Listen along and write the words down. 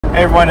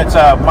Hey everyone, it's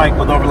Mike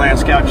with Overland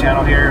Scout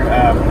Channel here,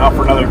 out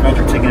for another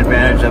adventure, taking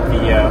advantage of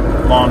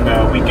the long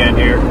weekend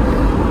here,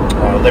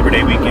 Labor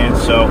Day weekend.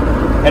 So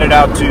headed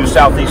out to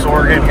southeast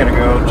Oregon, gonna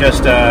go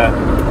just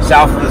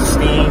south of the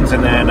Steens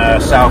and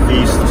then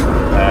southeast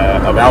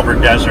of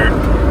Alvord Desert.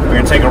 We're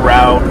gonna take a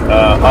route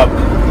up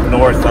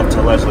north up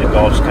to Leslie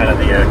Gulch, kind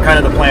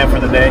of the plan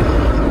for the day.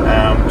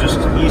 Just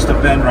east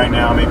of Bend right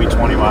now, maybe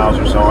 20 miles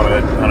or so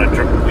on a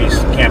trip. We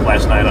camped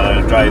last night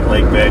on a dry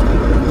lake bed.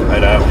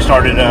 But we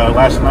started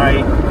last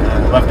night,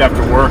 left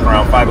after work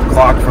around 5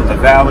 o'clock from the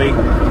valley,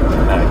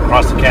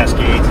 crossed the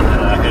Cascades,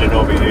 and headed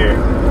over here.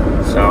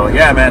 So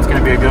yeah, man, it's going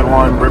to be a good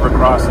one. River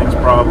crossings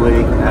probably.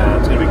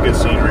 It's going to be good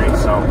scenery.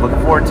 So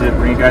looking forward to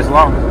bringing you guys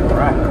along. All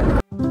right.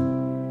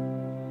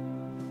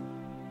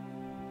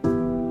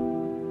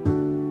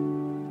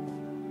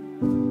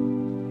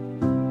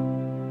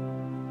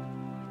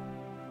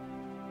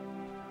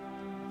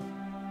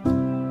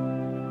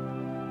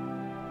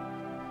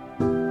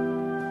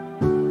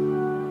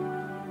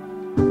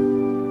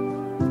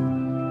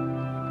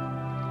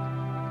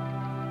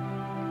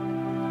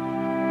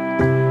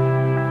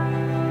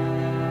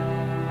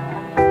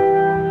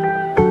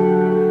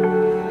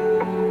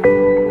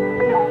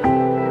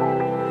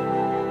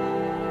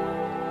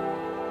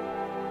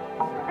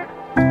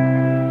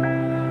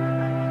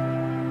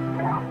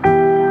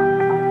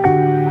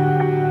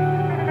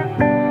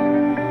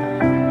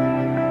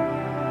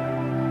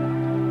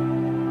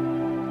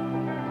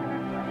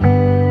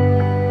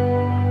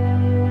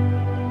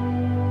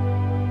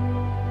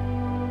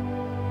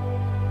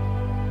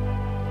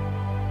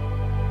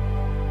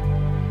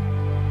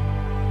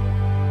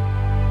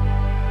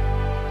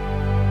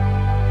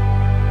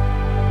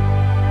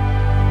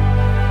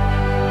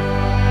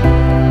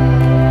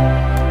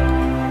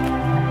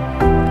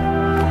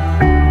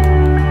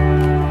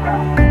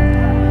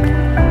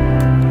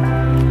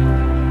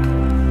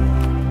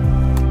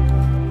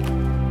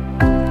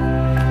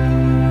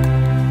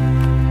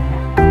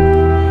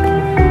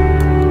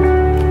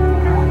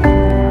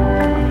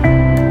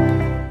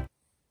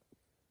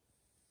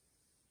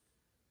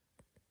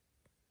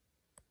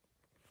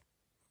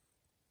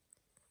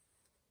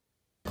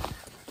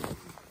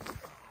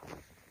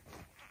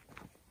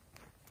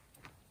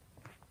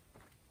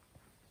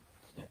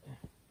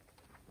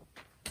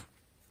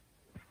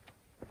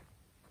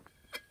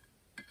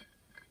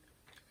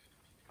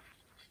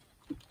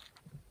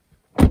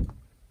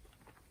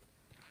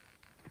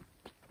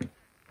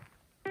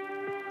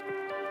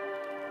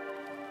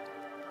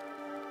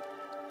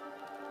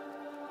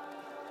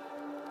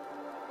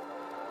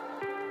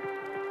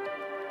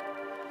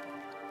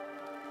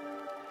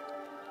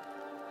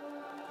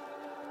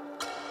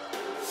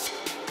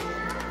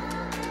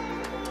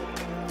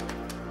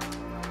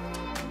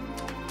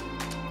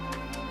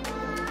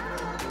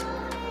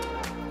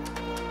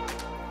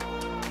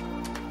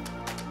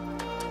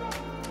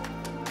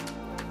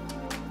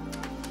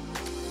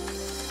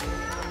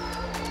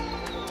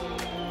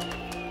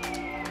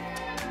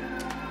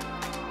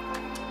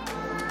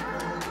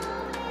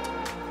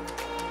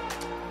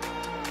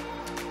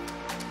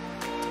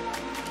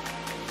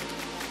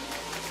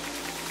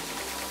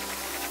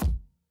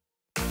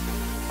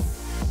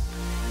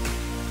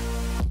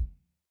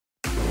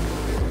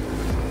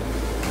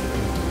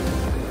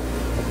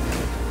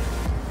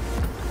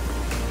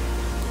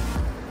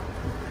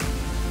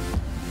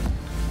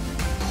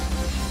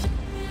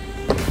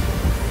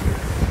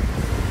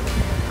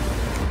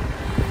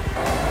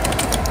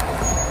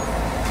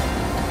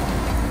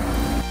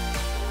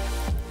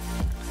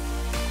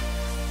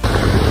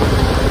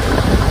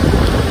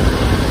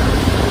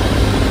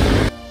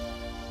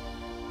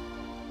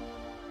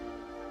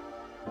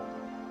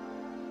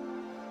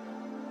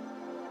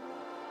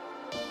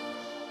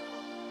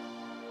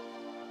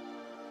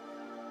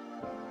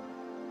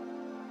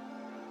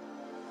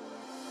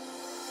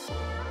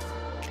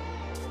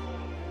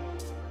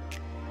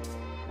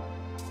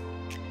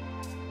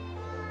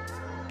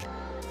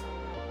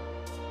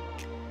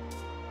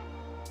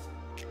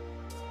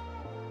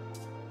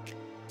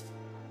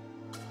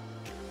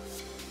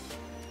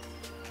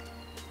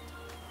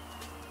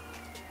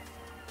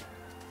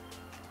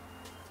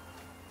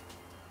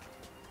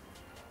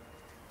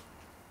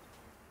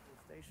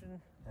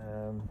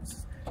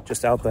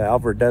 Just out the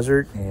Alvord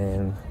Desert,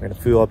 and we're gonna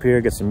fuel up here,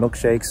 get some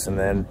milkshakes, and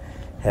then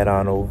head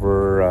on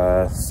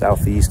over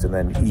southeast and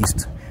then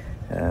east,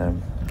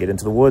 get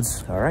into the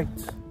woods. All right.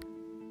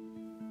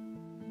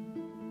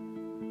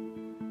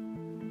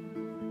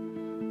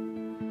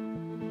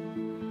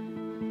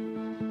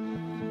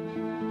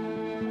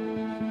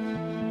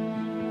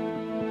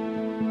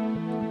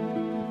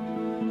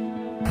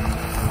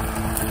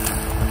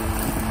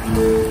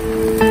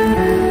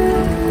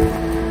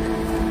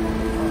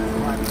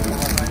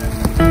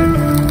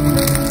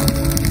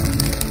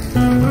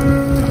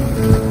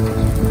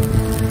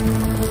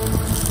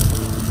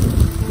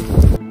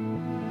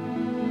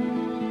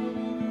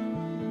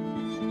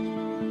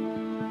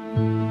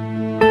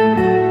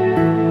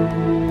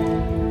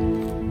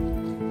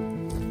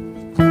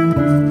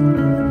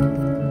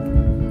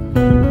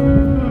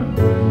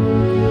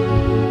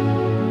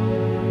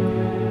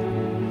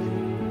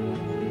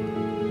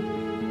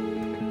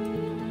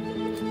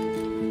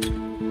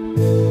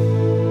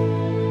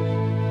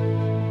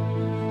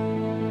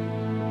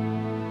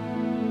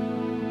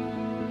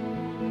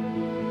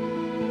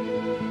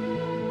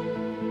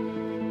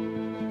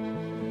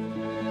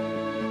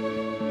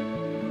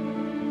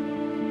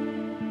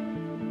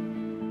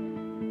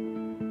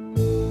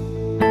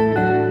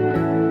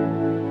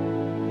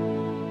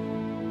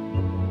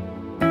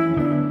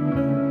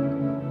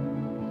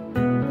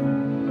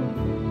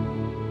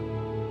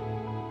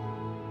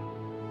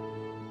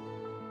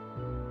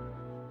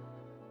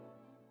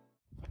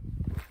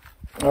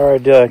 All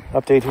right,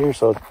 update here.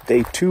 So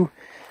day 2,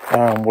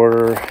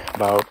 we're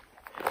about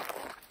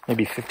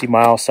maybe 50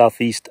 miles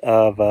southeast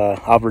of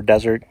Alvord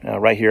Desert,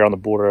 right here on the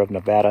border of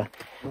Nevada.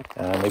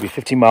 Maybe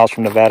 15 miles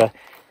from Nevada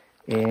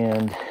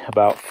and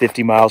about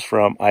 50 miles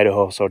from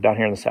Idaho. So down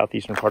here in the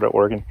southeastern part of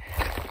Oregon.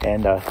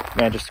 And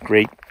man, just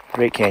great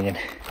canyon.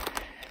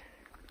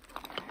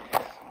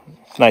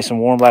 It's nice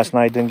and warm last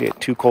night. Didn't get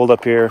too cold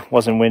up here.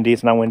 Wasn't windy.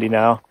 It's not windy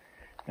now.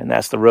 And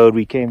that's the road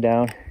we came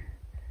down.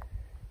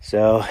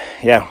 So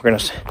yeah, we're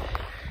gonna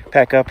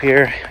pack up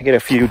here. I get a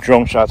few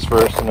drone shots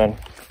first, and then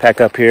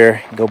pack up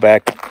here, go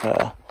back.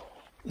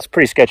 It's a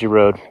pretty sketchy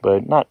road,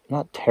 but not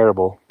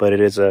terrible. But it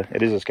is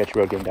a sketchy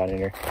road getting down in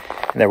here.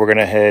 And then we're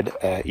gonna head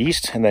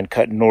east and then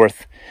cut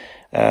north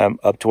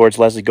up towards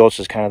Leslie Gulch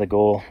is kind of the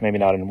goal. Maybe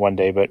not in one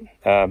day, but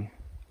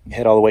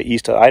head all the way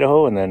east to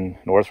Idaho and then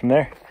north from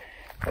there.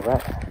 All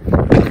right.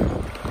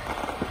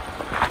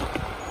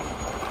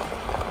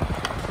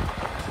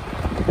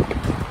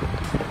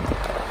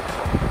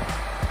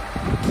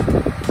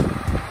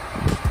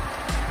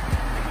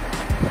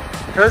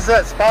 There's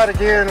that spot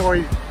again where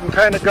you can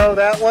kind of go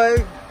that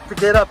way to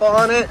get up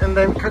on it, and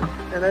then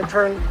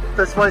turn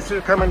this way so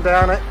you're coming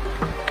down it.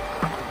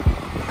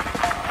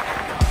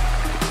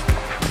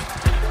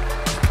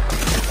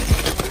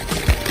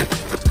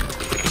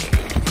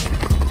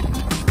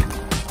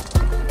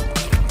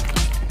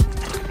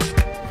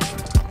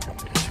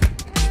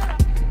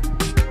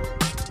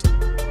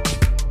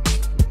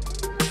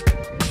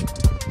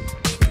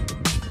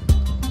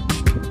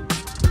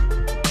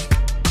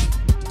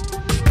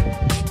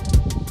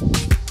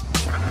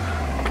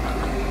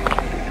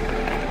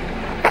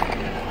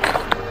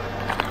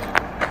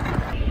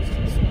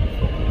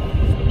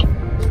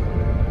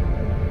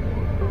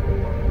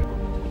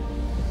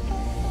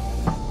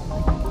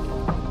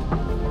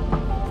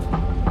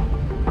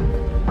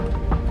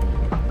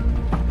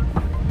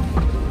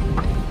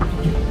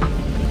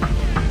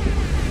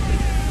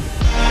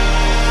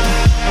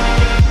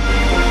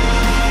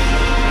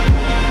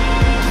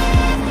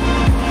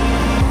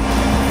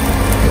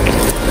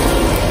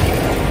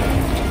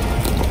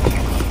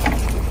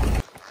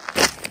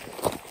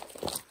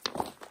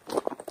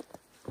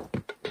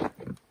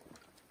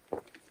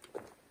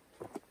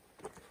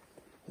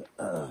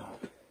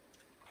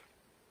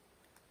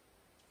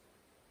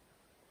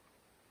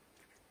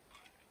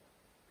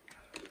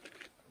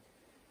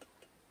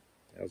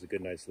 That was a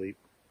good night's sleep.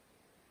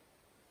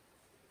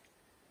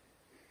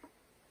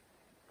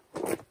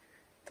 I'm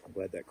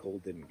glad that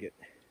cold didn't get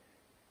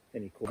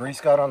any cold.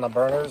 Grease got on the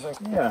burners?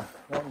 Yeah,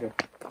 wonder.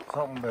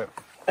 Something that...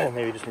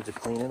 Maybe just needs a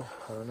cleaning.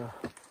 I don't know.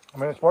 I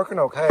mean, it's working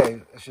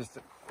okay. It's just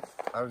that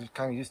I was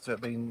kind of used to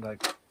it being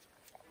like,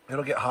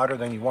 it'll get hotter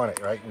than you want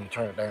it, right? When you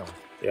turn it down.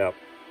 Yeah.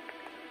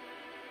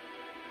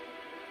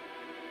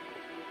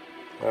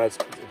 It's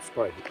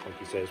probably, like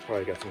you said, it's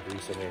probably got some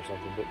grease in there or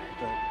something, but...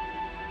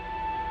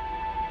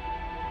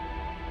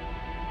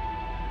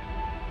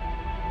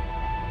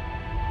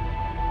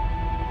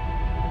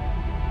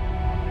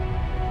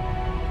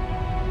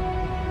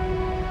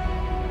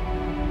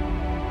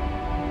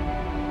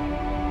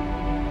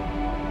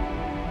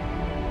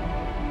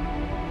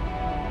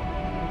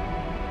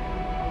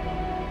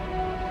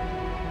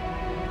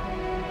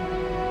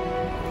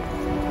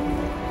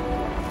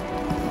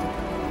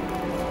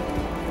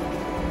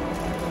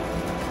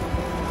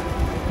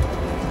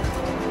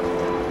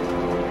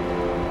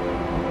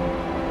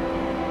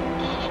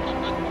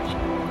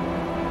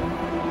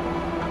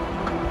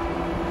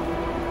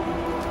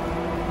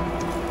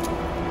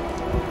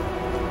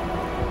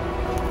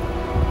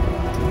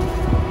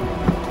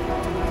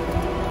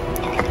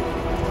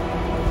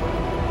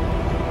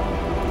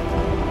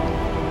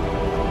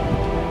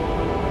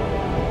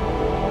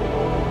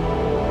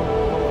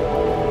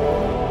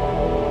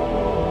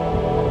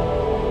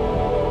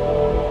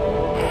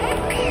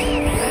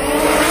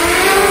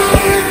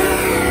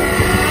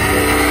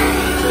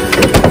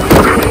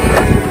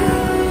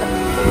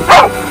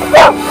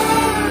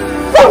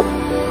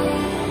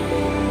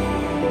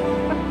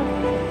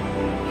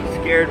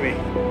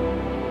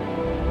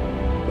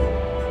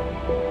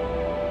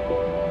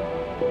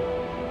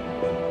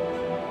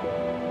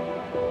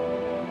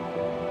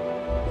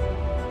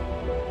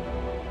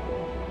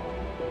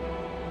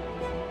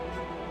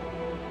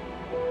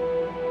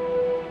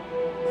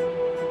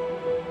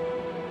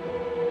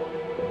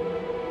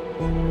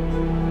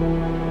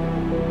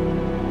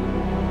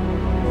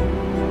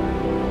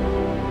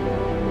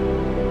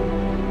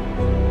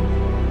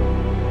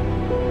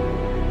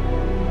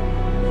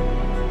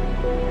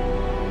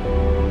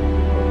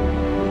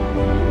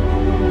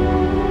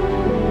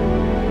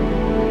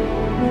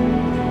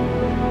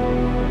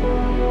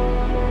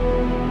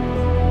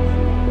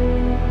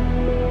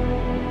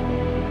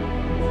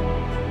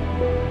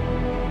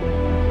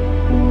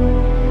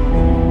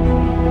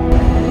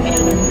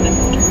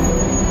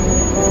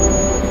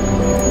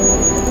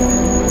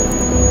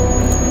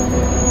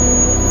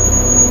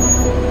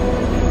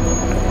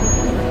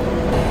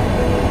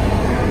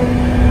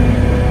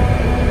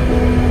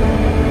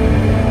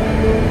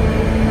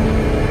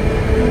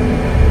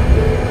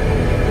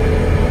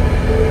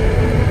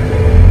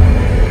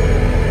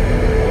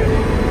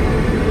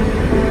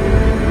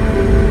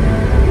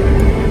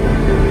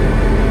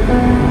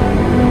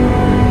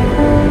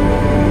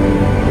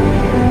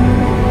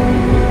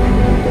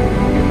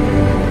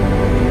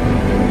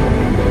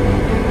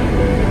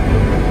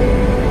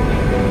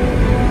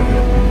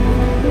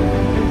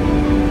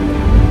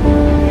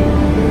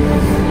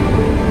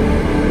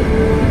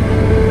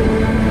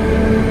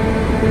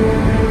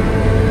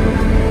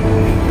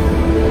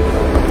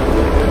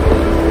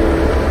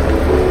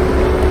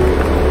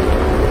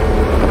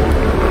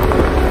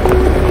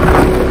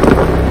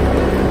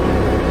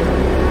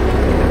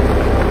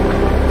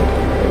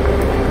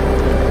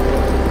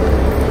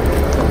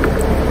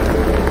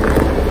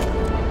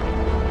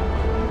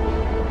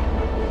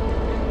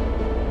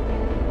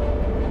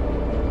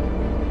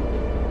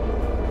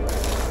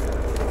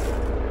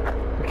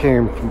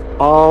 came from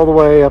all the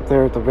way up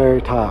there at the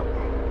very top.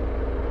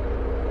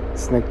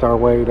 Snaked our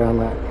way down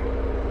that.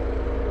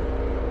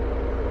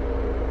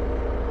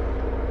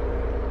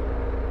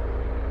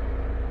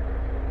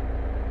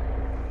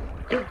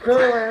 Good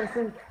girl,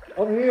 Addison.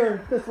 Over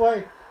here, this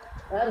way.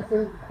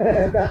 Addison,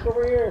 back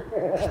over here.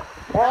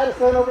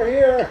 Addison, over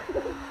here.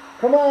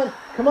 Come on,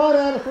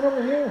 Addison,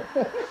 over here.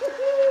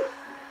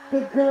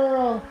 Good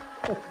girl.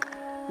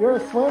 You're a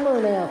swimmer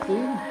now, see?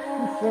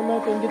 You swim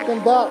up and get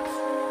them ducks.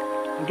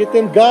 And get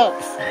them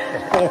ducks. Which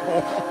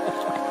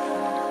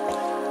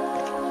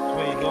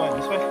way are you going?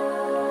 This way?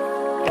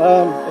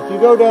 If you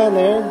go down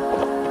there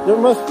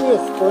must be a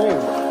spring.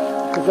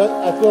 Because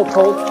I feel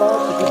cold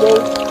spots. If you go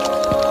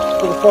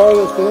to the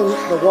farthest end,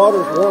 the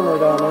water's warmer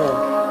down there.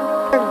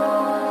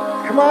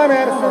 Come on,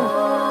 Addison.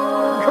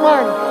 Come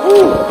on.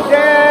 Ooh.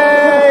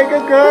 Yay,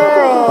 good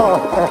girl.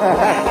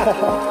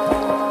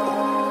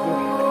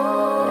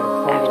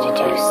 After 2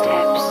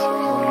 steps,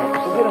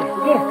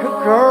 Good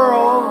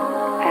girl.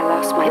 I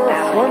lost my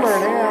balance. Swimmer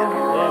now.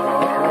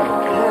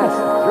 Yes,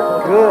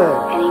 good.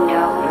 And you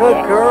know, Good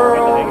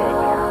girl.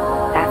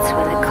 that's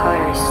when the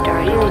colors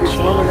started to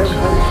Swimming every change.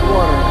 time it's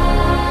water.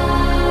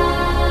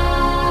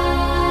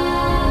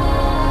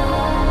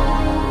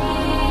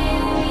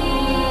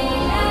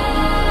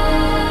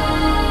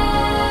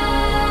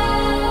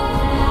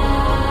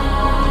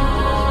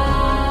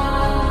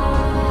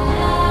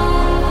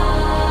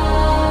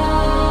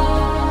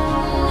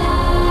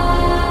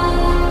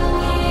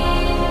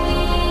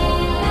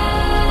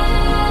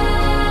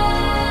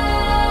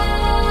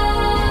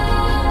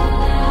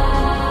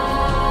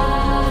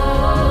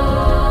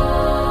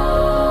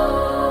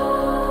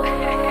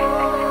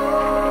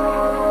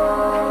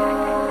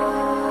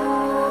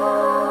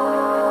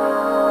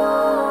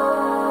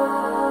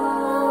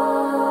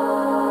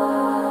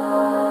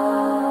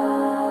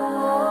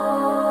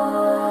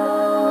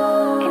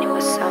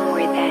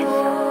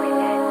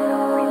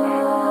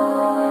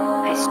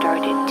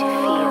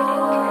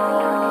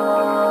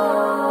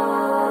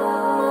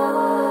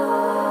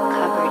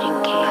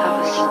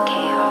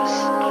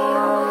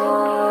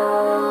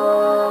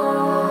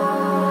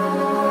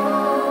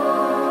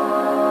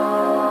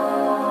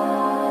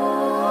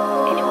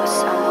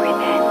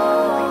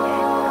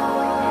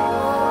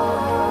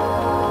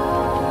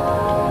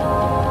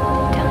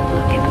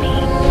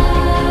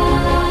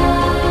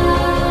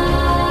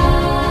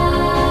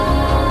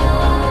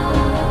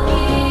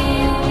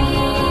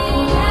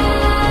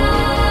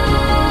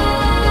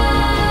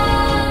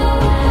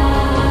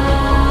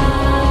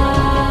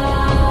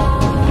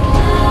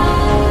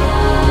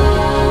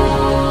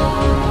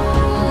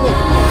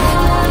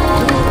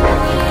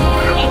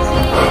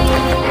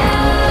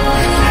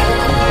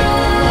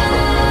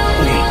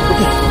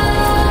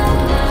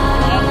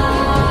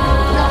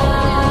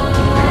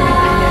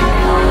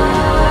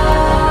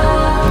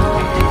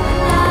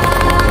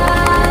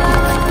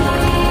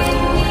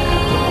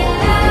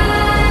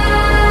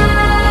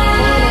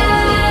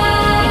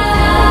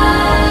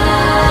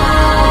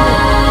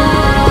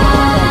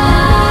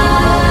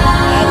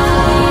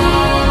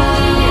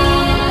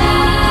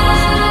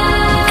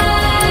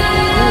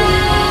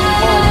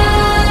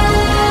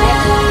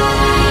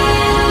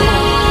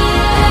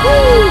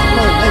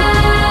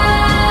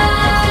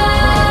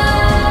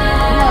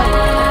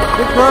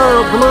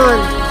 Girl, come on.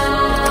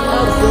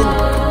 Addison.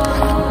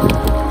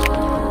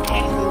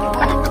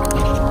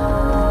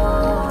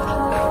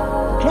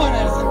 Come on,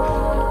 Addison.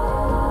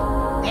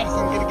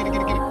 Addison, get it.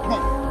 Come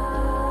on.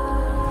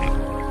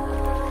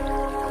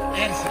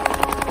 Addison.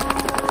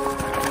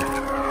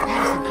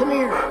 Addison, come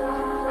here.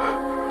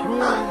 Come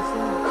here,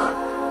 Addison.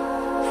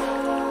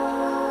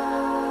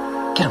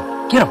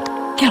 Get him.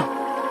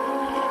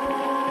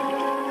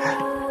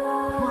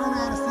 Come on,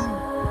 Addison.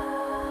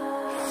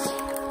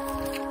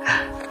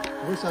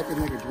 I wish I could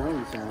make a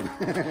drone sound.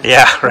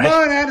 Yeah, right. Come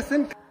on,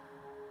 Addison.